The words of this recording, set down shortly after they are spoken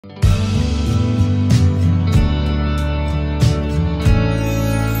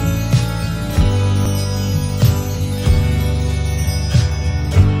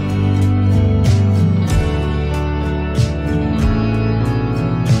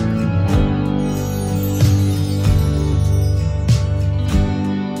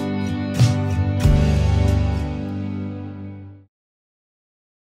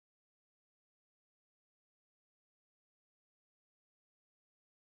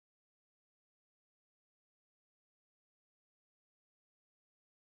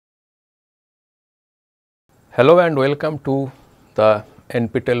Hello and welcome to the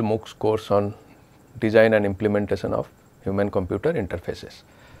NPTEL MOOCs course on design and implementation of human computer interfaces.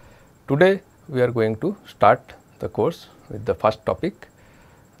 Today we are going to start the course with the first topic,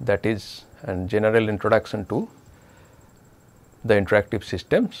 that is a general introduction to the interactive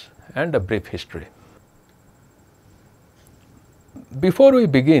systems and a brief history. Before we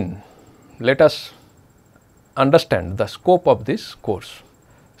begin, let us understand the scope of this course.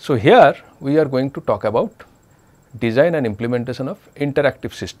 So, here we are going to talk about design and implementation of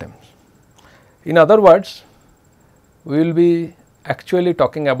interactive systems. In other words, we will be actually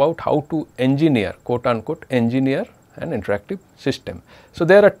talking about how to engineer, quote unquote, engineer an interactive system. So,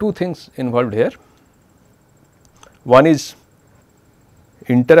 there are two things involved here. One is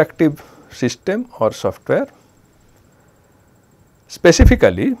interactive system or software,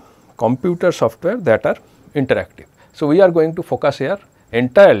 specifically computer software that are interactive. So, we are going to focus here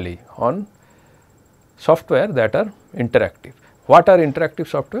entirely on software that are interactive. What are interactive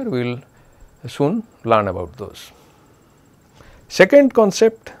software? We will soon learn about those. Second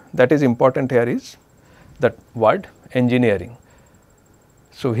concept that is important here is the word engineering.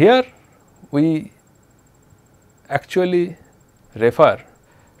 So, here we actually refer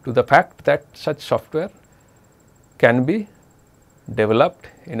to the fact that such software can be developed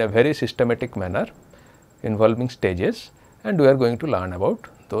in a very systematic manner involving stages, and we are going to learn about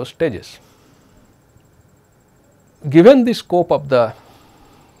those stages. Given the scope of the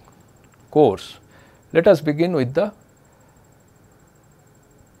course, let us begin with the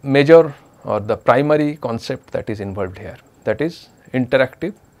major or the primary concept that is involved here, that is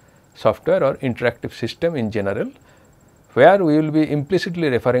interactive software or interactive system in general, where we will be implicitly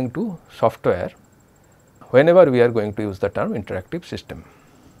referring to software whenever we are going to use the term interactive system.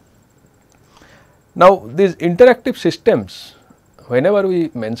 Now, these interactive systems, whenever we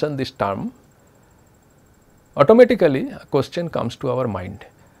mention this term, automatically a question comes to our mind: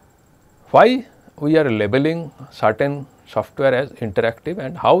 why we are labeling certain software as interactive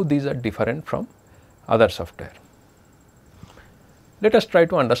and how these are different from other software. Let us try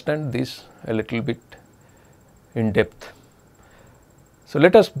to understand this a little bit in depth. So,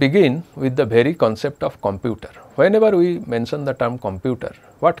 let us begin with the very concept of computer. Whenever we mention the term computer,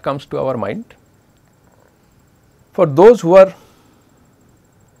 what comes to our mind? For those who are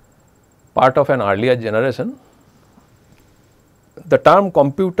part of an earlier generation, the term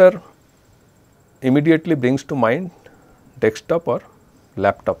computer immediately brings to mind desktop or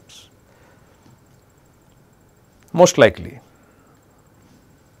laptops, most likely.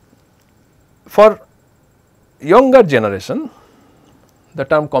 For younger generation, the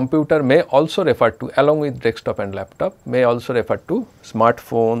term computer may also refer to, along with desktop and laptop, may also refer to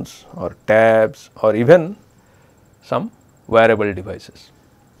smartphones or tabs or even some wearable devices.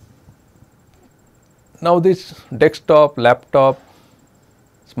 Now, this desktop, laptop,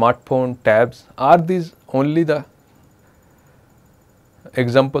 smartphone, tabs, are these only the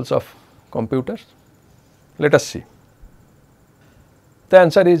examples of computers? Let us see. The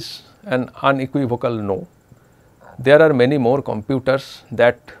answer is an unequivocal no. There are many more computers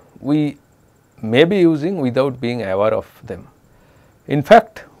that we may be using without being aware of them. In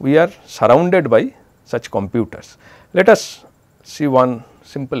fact, we are surrounded by such computers. Let us see one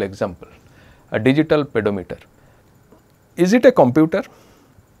simple example, a digital pedometer. Is it a computer?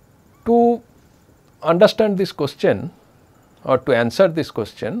 To understand this question or to answer this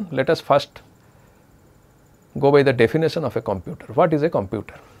question, let us first go by the definition of a computer. What is a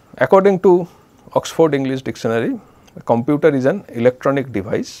computer? According to Oxford English Dictionary, a computer is an electronic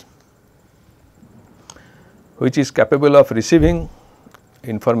device which is capable of receiving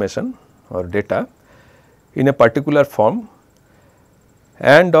information or data in a particular form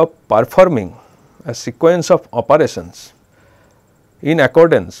and of performing a sequence of operations in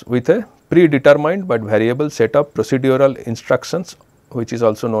accordance with a predetermined but variable set of procedural instructions, which is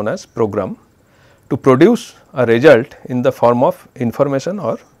also known as program, to produce a result in the form of information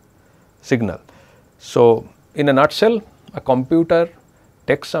or signal. So, in a nutshell, a computer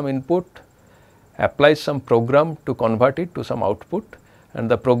takes some input, applies some program to convert it to some output, and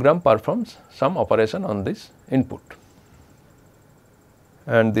the program performs some operation on this input.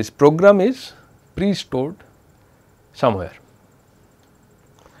 And this program is pre-stored somewhere.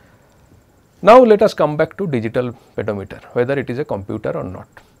 Now, let us come back to digital pedometer, whether it is a computer or not.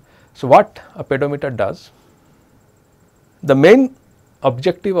 So, what a pedometer does? The main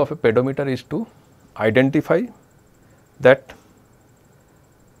objective of a pedometer is to identify that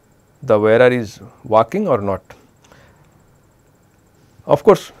the wearer is walking or not. Of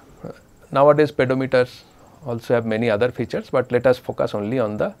course, nowadays pedometers also have many other features, but let us focus only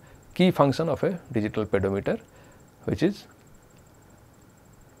on the key function of a digital pedometer, which is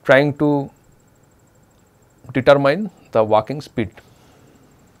trying to determine the walking speed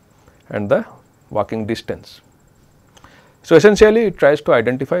and the walking distance. So, essentially it tries to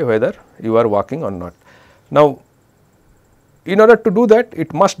identify whether you are walking or not. Now, in order to do that,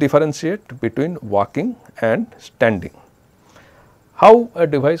 it must differentiate between walking and standing. How a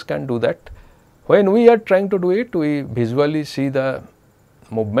device can do that? When we are trying to do it, we visually see the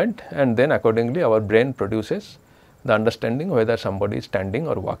movement, and then accordingly our brain produces the understanding whether somebody is standing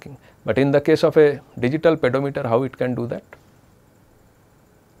or walking. But in the case of a digital pedometer, how it can do that?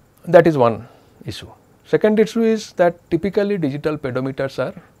 That is one issue. Second issue is that typically digital pedometers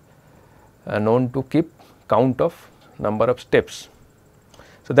are known to keep count of number of steps.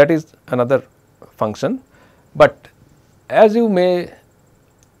 So, that is another function, but as you may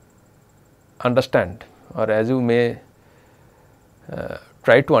understand, or as you may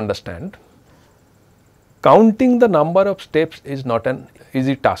try to understand, counting the number of steps is not an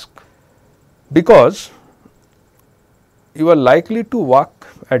easy task, because you are likely to walk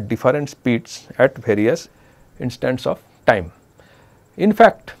at different speeds at various instants of time. In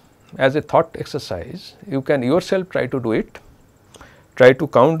fact, as a thought exercise, you can yourself try to do it, try to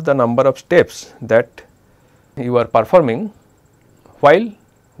count the number of steps that you are performing while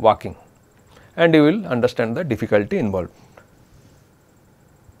walking, and you will understand the difficulty involved.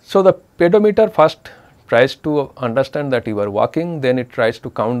 So, the pedometer first tries to understand that you are walking, then it tries to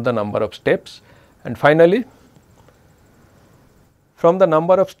count the number of steps, and finally, from the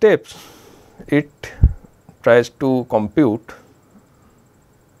number of steps it tries to compute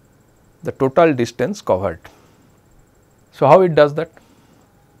the total distance covered. So, how it does that?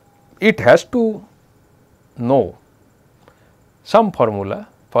 It has to know some formula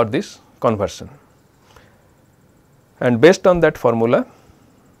for this conversion, and based on that formula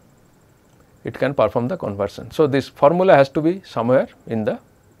it can perform the conversion. So, this formula has to be somewhere in the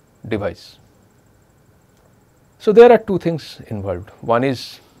device. So, there are two things involved. One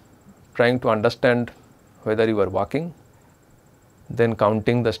is trying to understand whether you are walking, then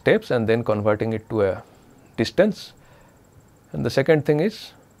counting the steps and then converting it to a distance, and the second thing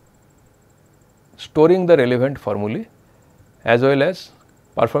is storing the relevant formulae as well as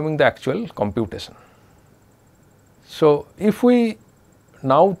performing the actual computation. So, if we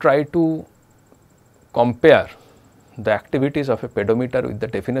now try to compare the activities of a pedometer with the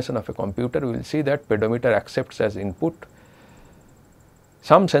definition of a computer, we will see that pedometer accepts as input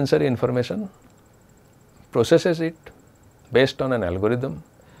some sensory information, processes it based on an algorithm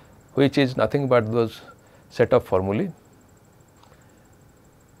which is nothing but those set of formulae,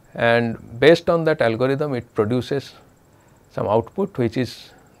 and based on that algorithm it produces some output which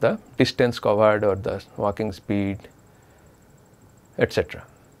is the distance covered or the walking speed, etc.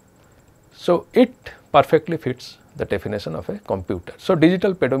 So, it perfectly fits the definition of a computer. So,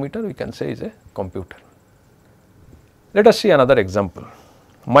 digital pedometer we can say is a computer. Let us see another example,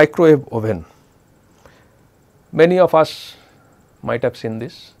 microwave oven. Many of us might have seen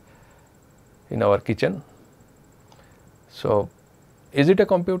this in our kitchen. So, is it a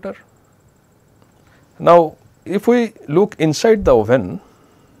computer? Now, if we look inside the oven,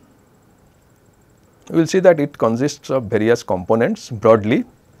 we will see that it consists of various components broadly.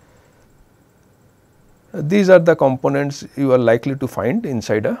 These are the components you are likely to find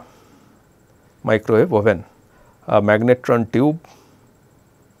inside a microwave oven: a magnetron tube,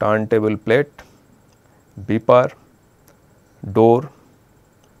 turntable plate, beeper, door,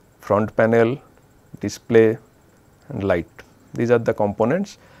 front panel, display and light. These are the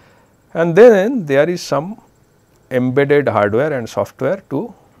components, and then there is some embedded hardware and software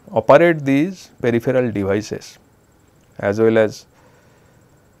to operate these peripheral devices as well as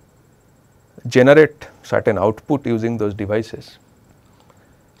generate certain output using those devices.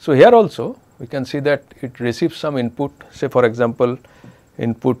 So, here also we can see that it receives some input, say for example,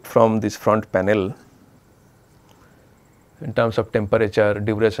 input from this front panel in terms of temperature,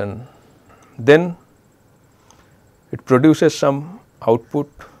 duration, then it produces some output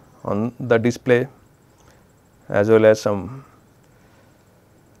on the display as well as some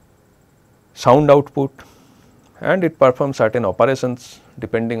sound output, and it performs certain operations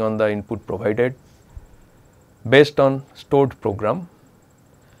depending on the input provided based on stored program.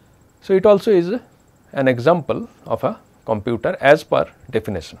 So, it also is an example of a computer as per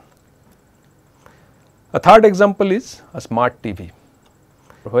definition. A third example is a smart TV,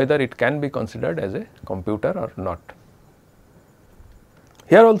 whether it can be considered as a computer or not.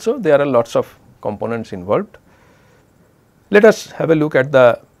 Here also there are lots of components involved. Let us have a look at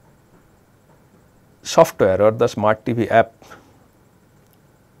the software or the smart TV app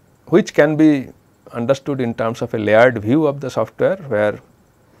which can be understood in terms of a layered view of the software, where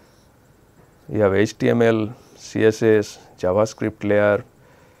you have HTML, CSS, JavaScript layer,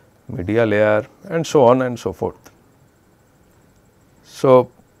 media layer, and so on and so forth.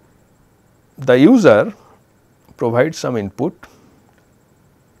 So, the user provides some input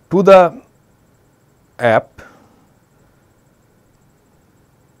to the app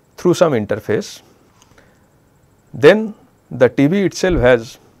through some interface, then the TV itself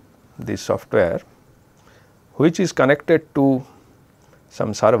has this software which is connected to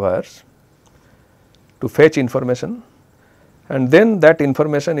some servers to fetch information, and then that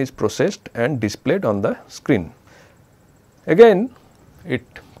information is processed and displayed on the screen. Again, it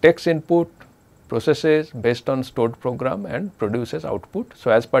takes input, processes based on stored program and produces output. So,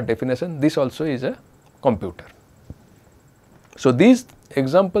 as per definition, this also is a computer. So, these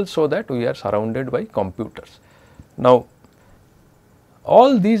examples show that we are surrounded by computers. Now,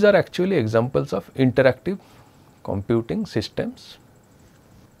 all these are actually examples of interactive computing systems,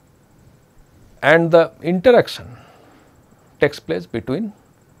 and the interaction takes place between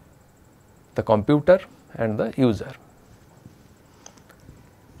the computer and the user.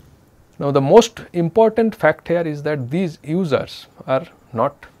 Now, the most important fact here is that these users are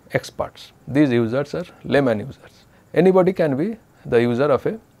not experts, these users are layman users. Anybody can be the user of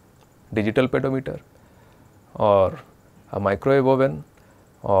a digital pedometer or a microwave oven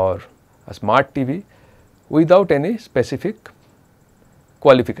or a smart TV without any specific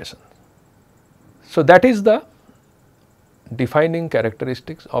qualification. So, that is the defining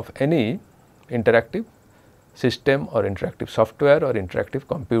characteristics of any interactive system or interactive software or interactive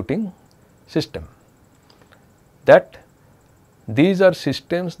computing system, that these are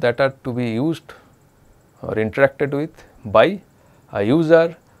systems that are to be used or interacted with by a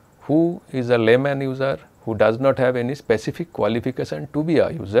user who is a layman user, who does not have any specific qualification to be a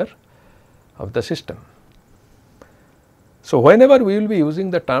user of the system. So, whenever we will be using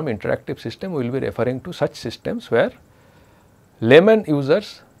the term interactive system, we will be referring to such systems where layman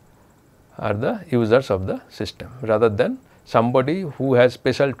users are the users of the system, rather than somebody who has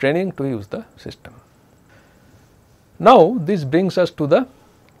special training to use the system. Now, this brings us to the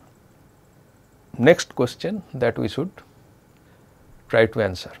next question that we should try to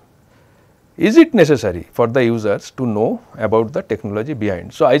answer. Is it necessary for the users to know about the technology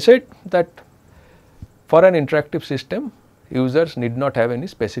behind? So, I said that for an interactive system, users need not have any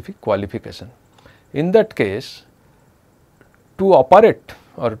specific qualification. In that case, to operate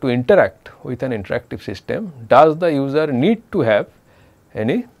or to interact with an interactive system, does the user need to have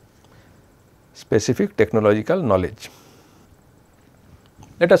any specific technological knowledge?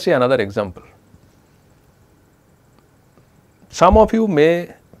 Let us see another example. Some of you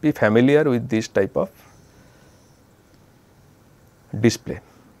may be familiar with this type of display.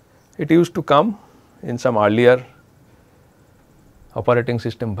 It used to come in some earlier operating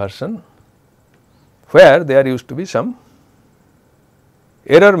system version, where there used to be some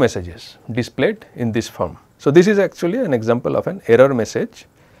error messages displayed in this form. So, this is actually an example of an error message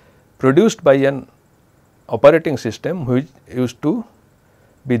produced by an operating system which used to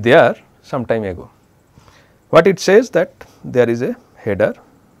be there some time ago. What it says, that there is a header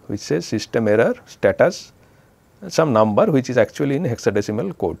which says system error status, some number which is actually in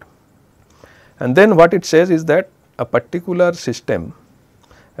hexadecimal code. And then what it says is that a particular system,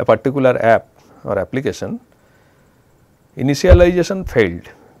 a particular app or application, initialization failed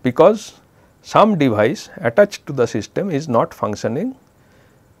because some device attached to the system is not functioning.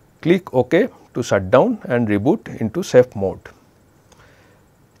 Click OK to shut down and reboot into safe mode.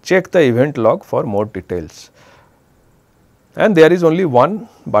 Check the event log for more details. And there is only one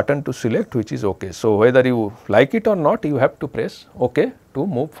button to select, which is OK. So, whether you like it or not, you have to press OK to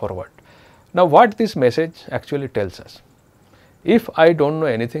move forward. Now, what this message actually tells us? If I do not know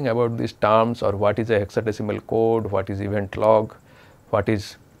anything about these terms, or what is a hexadecimal code, what is event log, what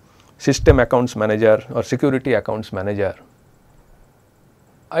is system accounts manager or security accounts manager,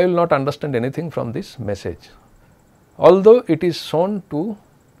 I will not understand anything from this message. Although it is shown to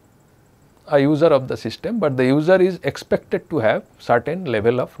a user of the system, but the user is expected to have certain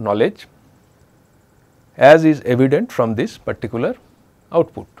level of knowledge, as is evident from this particular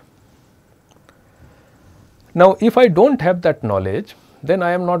output. Now, if I do not have that knowledge, then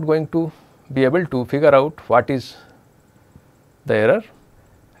I am not going to be able to figure out what is the error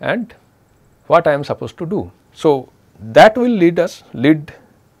and what I am supposed to do. So, that will lead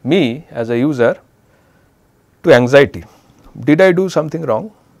me as a user to anxiety. Did I do something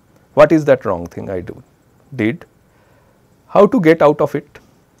wrong? What is that wrong thing I did? How to get out of it?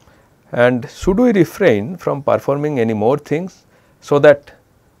 And should we refrain from performing any more things so that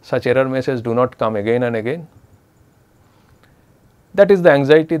such error messages do not come again and again. That is the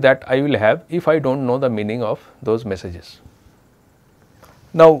anxiety that I will have if I do not know the meaning of those messages.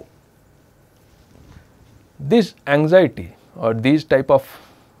 Now, this anxiety or these type of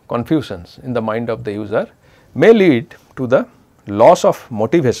confusions in the mind of the user may lead to the loss of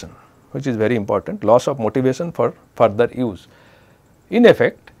motivation, which is very important, loss of motivation for further use. In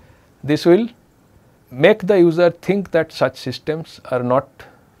effect, this will make the user think that such systems are not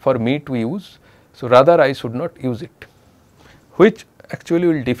for me to use, so rather I should not use it, which actually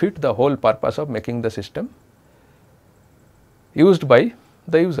will defeat the whole purpose of making the system used by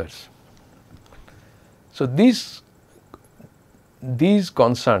the users. So, these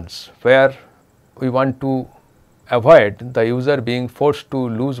concerns where we want to avoid the user being forced to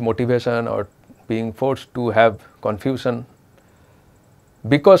lose motivation or being forced to have confusion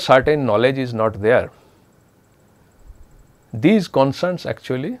because certain knowledge is not there, these concerns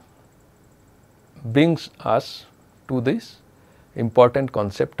actually brings us to this important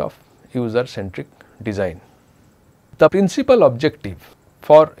concept of user-centric design. The principal objective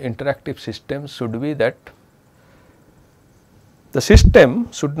for interactive systems should be that the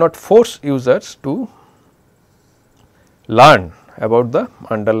system should not force users to learn about the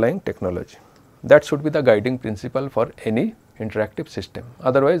underlying technology. That should be the guiding principle for any interactive system.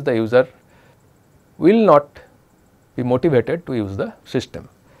 Otherwise, the user will not be motivated to use the system.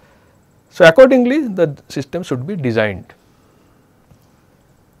 So, accordingly the system should be designed.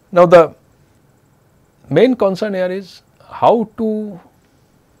 Now, the main concern here is how to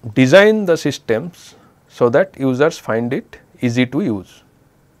design the systems so that users find it easy to use.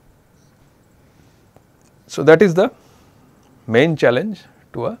 So, that is the main challenge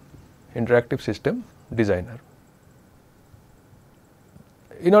to a interactive system designer.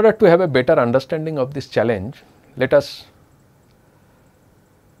 In order to have a better understanding of this challenge, let us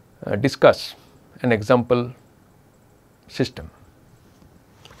discuss an example system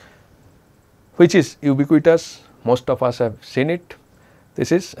which is ubiquitous, most of us have seen it.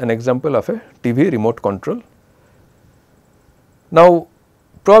 This is an example of a TV remote control. Now,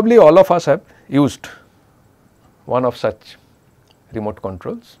 probably all of us have used one of such remote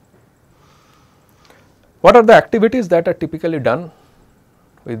controls. What are the activities that are typically done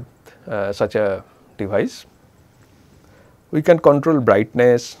with such a device? We can control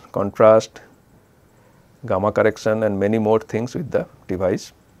brightness, contrast, gamma correction and many more things with the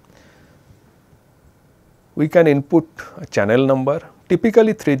device. We can input a channel number,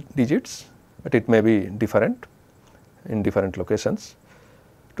 typically 3 digits, but it may be different in different locations,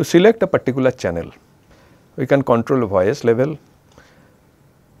 to select a particular channel. We can control voice level.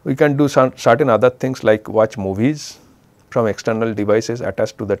 We can do certain other things like watch movies from external devices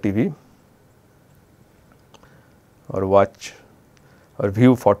attached to the TV, or watch or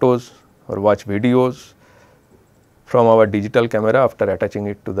view photos or watch videos from our digital camera after attaching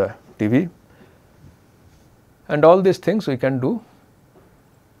it to the TV. And all these things we can do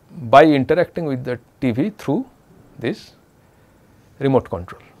by interacting with the TV through this remote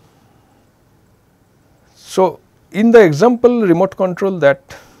control. So, in the example remote control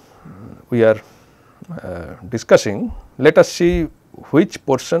that we are discussing, let us see which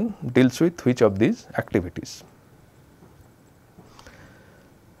portion deals with which of these activities.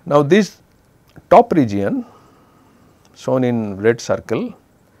 Now, this top region shown in red circle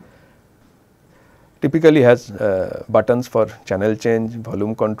typically has buttons for channel change,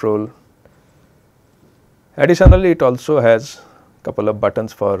 volume control. Additionally, it also has couple of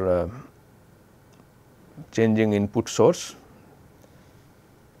buttons for changing input source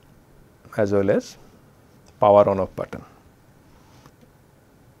as well as power on off button.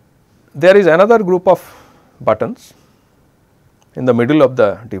 There is another group of buttons in the middle of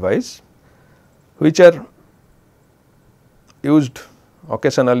the device which are used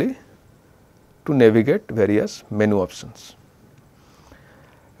occasionally to navigate various menu options.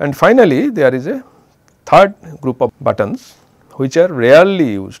 And finally, there is a third group of buttons which are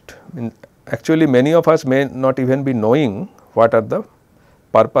rarely used. Actually, many of us may not even be knowing what are the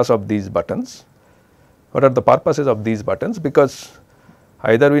purpose of these buttons, what are the purposes of these buttons, because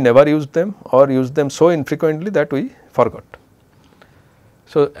either we never used them or used them so infrequently that we forgot.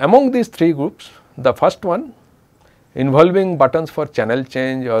 So, among these 3 groups, the first one involving buttons for channel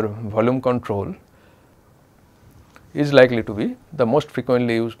change or volume control is likely to be the most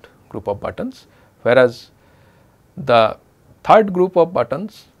frequently used group of buttons, whereas the third group of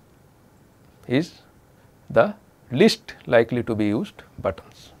buttons is the least likely to be used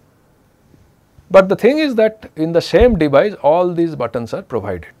buttons. But the thing is that in the same device all these buttons are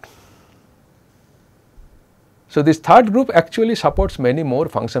provided. So, this third group actually supports many more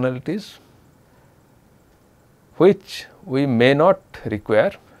functionalities which we may not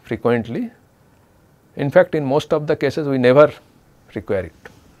require frequently. In fact, in most of the cases we never require it.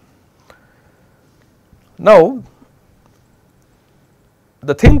 Now,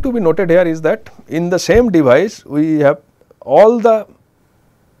 the thing to be noted here is that in the same device we have all the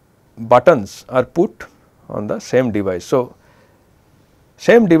buttons are put on the same device. So,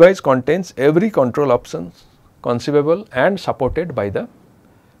 same device contains every control options conceivable and supported by the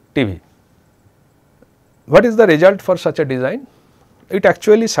TV. What is the result for such a design? It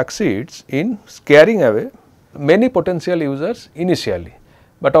actually succeeds in scaring away many potential users initially,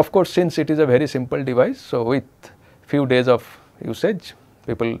 but of course, since it is a very simple device, so with few days of usage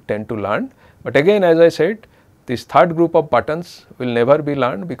people tend to learn. But again, as I said, this third group of buttons will never be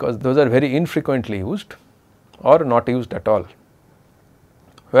learned because those are very infrequently used or not used at all,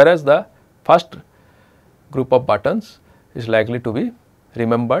 whereas the first group of buttons is likely to be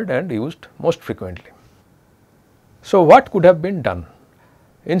remembered and used most frequently. So, what could have been done?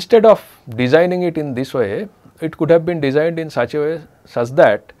 Instead of designing it in this way, it could have been designed in such a way such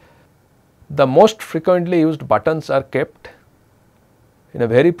that the most frequently used buttons are kept in a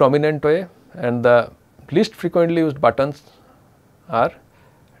very prominent way and the least frequently used buttons are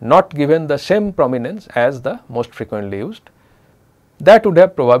not given the same prominence as the most frequently used. That would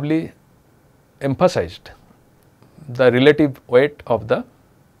have probably emphasized the relative weight of the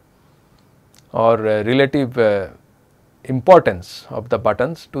or relative importance of the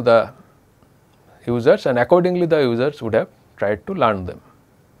buttons to the users, and accordingly the users would have tried to learn them.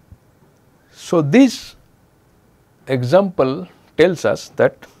 So, this example tells us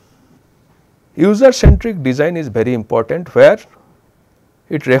that user centric design is very important, where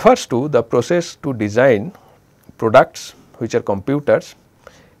it refers to the process to design products which are computers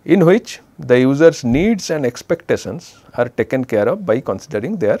in which the user's needs and expectations are taken care of by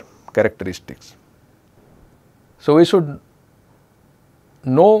considering their characteristics. So, we should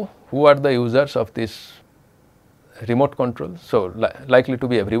know who are the users of this remote control. So, likely to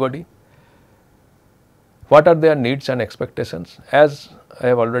be everybody. What are their needs and expectations? As I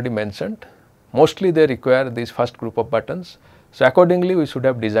have already mentioned, mostly they require this first group of buttons. So, accordingly we should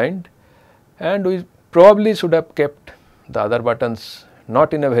have designed, and we probably should have kept the other buttons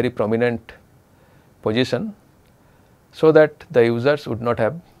not in a very prominent position, so that the users would not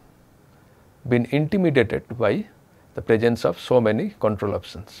have been intimidated by the presence of so many control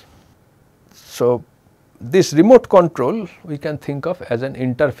options. So, this remote control we can think of as an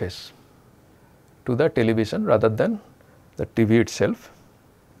interface to the television rather than the TV itself.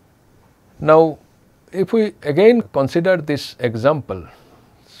 Now, if we again consider this example,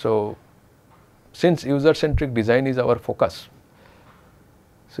 so since user centric design is our focus,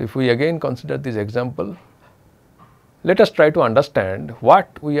 so if we again consider this example, let us try to understand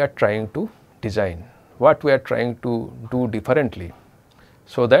what we are trying to design, what we are trying to do differently,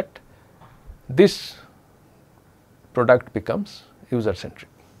 so that this product becomes user centric.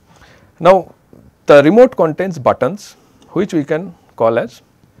 Now, the remote contains buttons which we can call as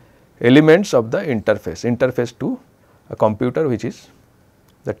elements of the interface to a computer, which is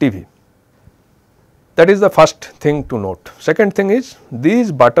the TV. That is the first thing to note. Second thing is,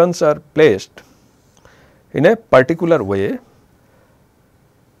 these buttons are placed in a particular way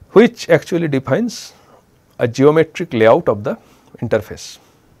which actually defines a geometric layout of the interface.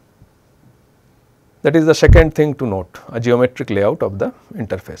 That is the second thing to note, a geometric layout of the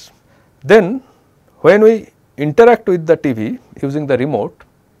interface. Then when we interact with the TV using the remote,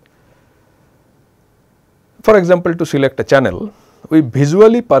 for example, to select a channel, we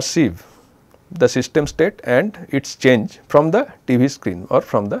visually perceive the system state and its change from the TV screen or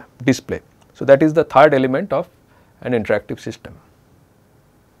from the display. So, that is the third element of an interactive system.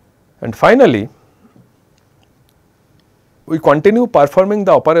 And finally, we continue performing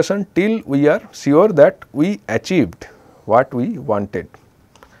the operation till we are sure that we achieved what we wanted.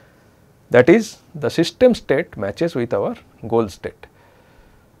 That is, the system state matches with our goal state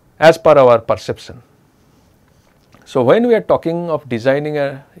as per our perception. So, when we are talking of designing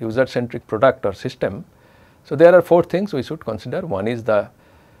a user centric product or system, so there are four things we should consider. One is the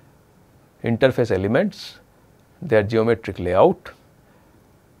interface elements, their geometric layout,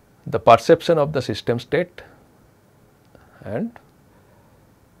 the perception of the system state, and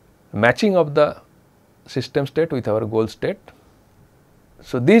matching of the system state with our goal state.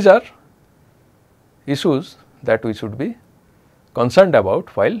 So, these are issues that we should be concerned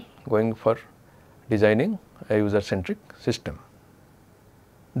about while going for designing a user centric system.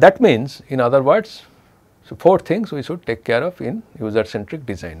 That means, in other words, so four things we should take care of in user centric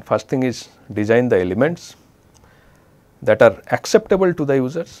design. First thing is design the elements, that are acceptable to the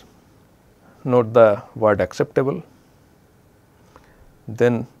users, note the word acceptable,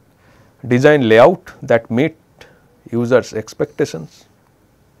 then design layout that meet users expectations.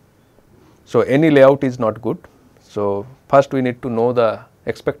 So, any layout is not good. So, first we need to know the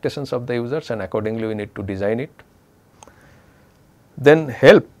expectations of the users and accordingly we need to design it. Then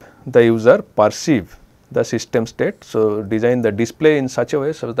help the user perceive the system state. So, design the display in such a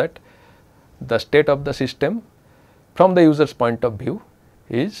way so that the state of the system from the user's point of view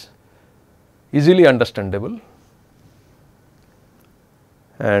is easily understandable.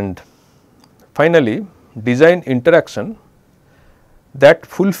 And finally, design interaction that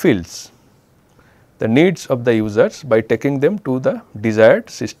fulfills the needs of the users by taking them to the desired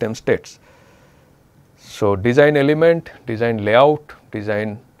system states. So, design element, design layout,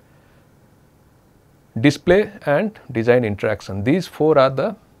 design display and design interaction. These four are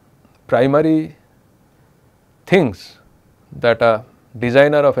the primary things that a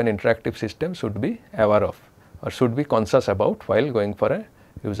designer of an interactive system should be aware of or should be conscious about while going for a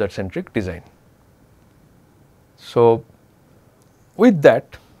user centric design. So, with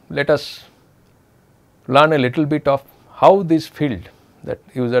that, let us learn a little bit of how this field, that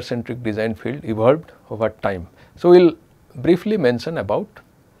user centric design field, evolved over time. So, we will briefly mention about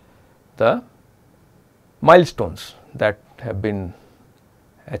the milestones that have been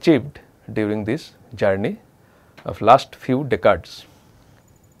achieved during this journey of last few decades.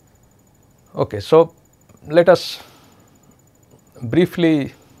 Okay, so let us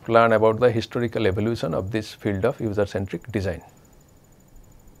briefly learn about the historical evolution of this field of user centric design.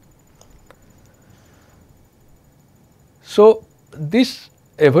 So, this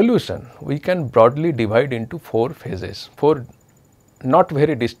evolution we can broadly divide into 4 phases, 4 not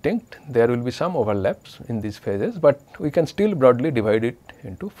very distinct, there will be some overlaps in these phases, but we can still broadly divide it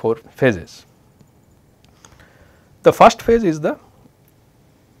into 4 phases. The first phase is the,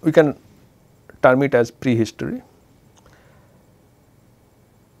 we can term it as prehistory,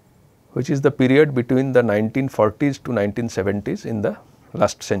 which is the period between the 1940s to 1970s in the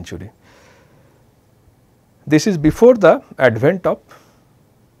last century. This is before the advent of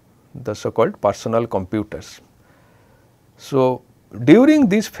the so called personal computers. So, during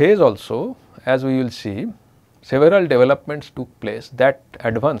this phase also, as we will see, several developments took place that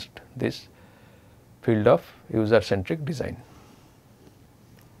advanced this field of user centric design.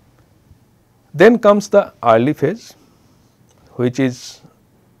 Then comes the early phase, which is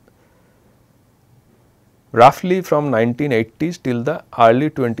roughly from 1980s till the early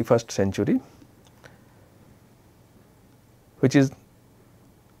 21st century, which is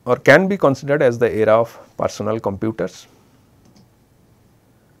or can be considered as the era of personal computers.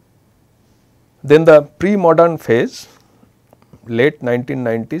 Then the pre-modern phase, late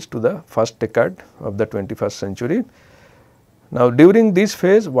 1990s to the first decade of the 21st century. Now, during this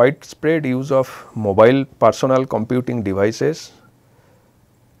phase, widespread use of mobile personal computing devices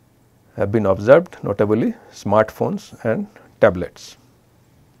have been observed, notably smartphones and tablets.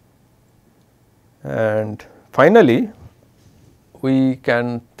 And finally, we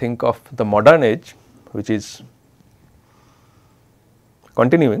can think of the modern age, which is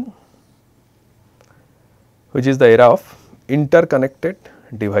continuing, which is the era of interconnected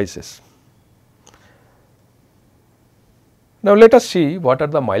devices. Now, let us see what are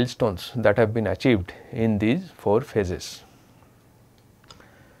the milestones that have been achieved in these 4 phases.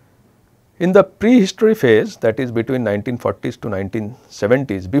 In the prehistory phase, that is between 1940s to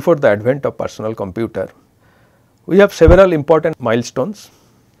 1970s, before the advent of personal computer, we have several important milestones.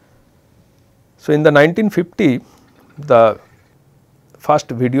 So, in the 1950, the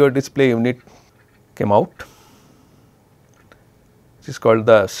first video display unit came out, which is called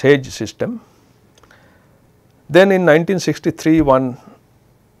the Sage system. Then in 1963, one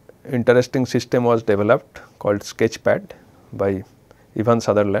interesting system was developed called Sketchpad by Ivan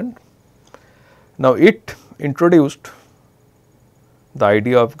Sutherland. Now, it introduced the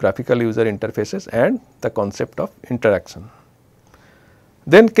idea of graphical user interfaces and the concept of interaction.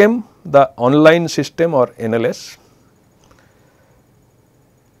 Then came the online system or NLS,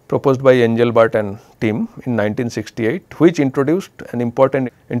 proposed by Engelbart and team in 1968, which introduced an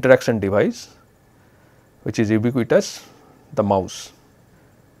important interaction device which is ubiquitous, the mouse.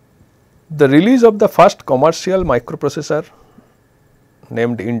 The release of the first commercial microprocessor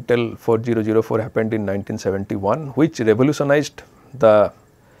named Intel 4004 happened in 1971, which revolutionized the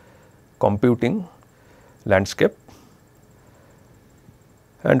computing landscape.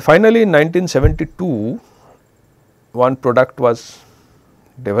 And finally, in 1972, one product was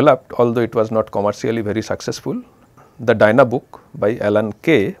developed, although it was not commercially very successful, the Dynabook by Alan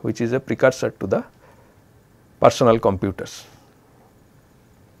Kay, which is a precursor to the personal computers.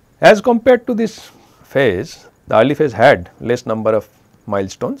 As compared to this phase, the early phase had less number of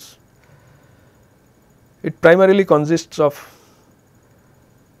milestones. It primarily consists of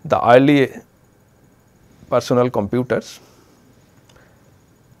the early personal computers,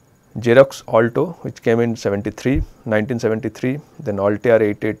 Xerox Alto, which came in 1973, then Altair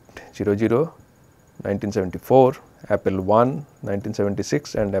 8800, 1974, Apple I,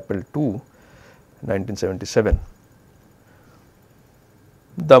 1976 and Apple II, 1977.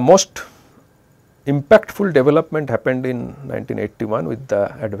 The most impactful development happened in 1981 with the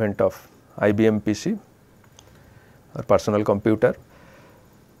advent of IBM PC or personal computer.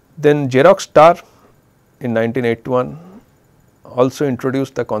 Then Xerox Star in 1981 also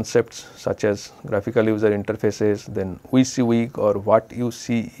introduced the concepts such as graphical user interfaces, then WYSIWYG or what you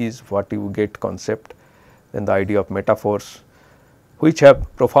see is what you get concept, then the idea of metaphors, which have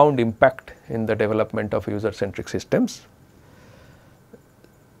profound impact in the development of user centric systems.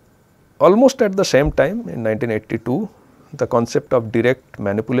 Almost at the same time in 1982, the concept of direct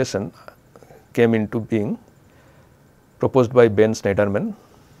manipulation came into being, proposed by Ben Shneiderman.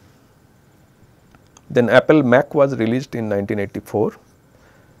 Then Apple Mac was released in 1984,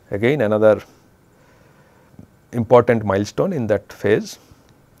 again another important milestone in that phase.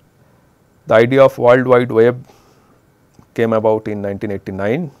 The idea of World Wide Web came about in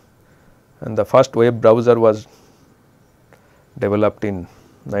 1989 and the first web browser was developed in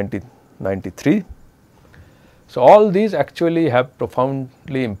 1993. So, all these actually have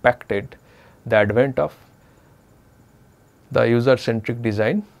profoundly impacted the advent of the user centric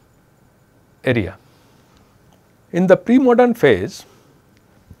design area. In the pre-modern phase,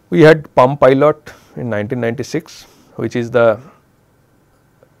 we had Palm Pilot in 1996, which is the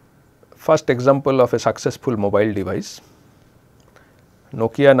first example of a successful mobile device.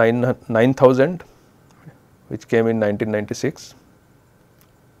 Nokia 9000, which came in 1996.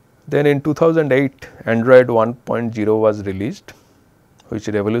 Then in 2008, Android 1.0 was released, which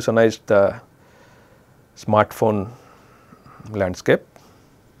revolutionized the smartphone landscape.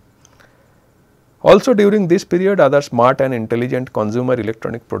 Also during this period, other smart and intelligent consumer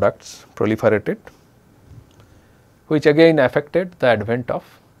electronic products proliferated, which again affected the advent of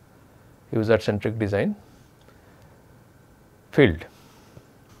user centric design field.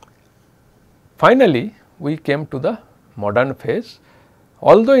 Finally, we came to the modern phase.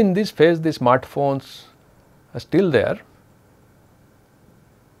 Although in this phase the smartphones are still there,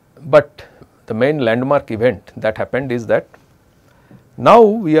 but the main landmark event that happened is that now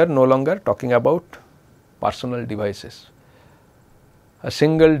we are no longer talking about personal devices, a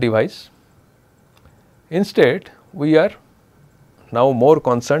single device. Instead, we are now more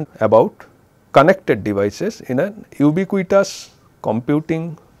concerned about connected devices in an ubiquitous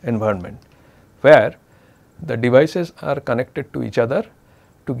computing environment, where the devices are connected to each other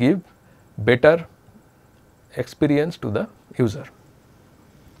to give better experience to the user.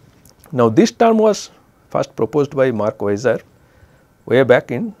 Now, this term was first proposed by Mark Weiser way back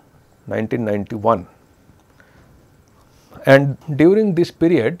in 1991, and during this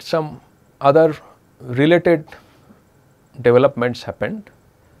period some other related developments happened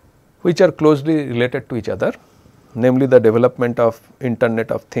which are closely related to each other, namely the development of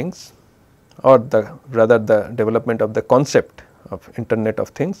Internet of Things, or rather the development of the concept of Internet of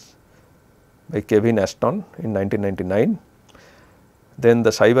Things by Kevin Ashton in 1999. Then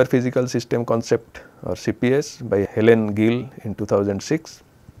the cyber physical system concept or CPS by Helen Gill in 2006.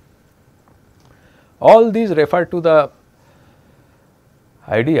 All these refer to the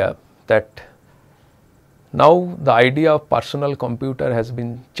idea that now the idea of personal computer has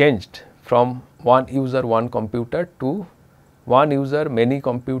been changed from one user one computer to one user many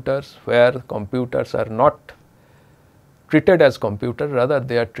computers, where computers are not treated as computer, rather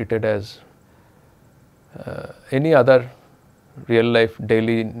they are treated as any other real life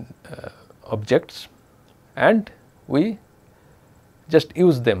daily objects, and we just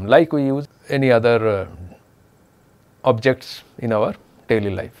use them like we use any other objects in our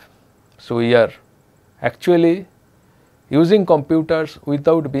daily life. So, we are actually using computers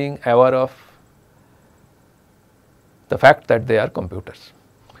without being aware of the fact that they are computers.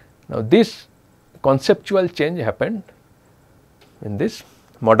 Now, this conceptual change happened in this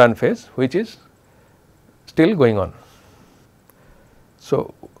modern phase, which is still going on.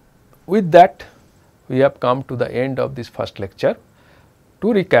 So, with that we have come to the end of this first lecture. To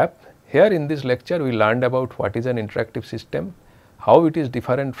recap, here in this lecture we learned about what is an interactive system, how it is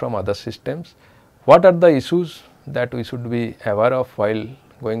different from other systems, what are the issues that we should be aware of while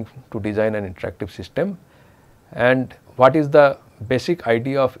going to design an interactive system, and what is the basic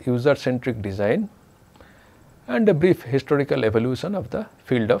idea of user centric design. and a brief historical evolution of the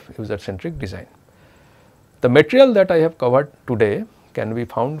field of user-centric design. The material that I have covered today can be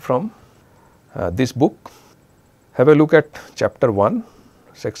found from this book. Have a look at chapter 1,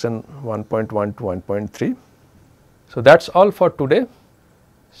 section 1.1 to 1.3. So, that is all for today.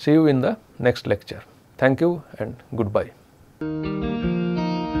 See you in the next lecture. Thank you and goodbye.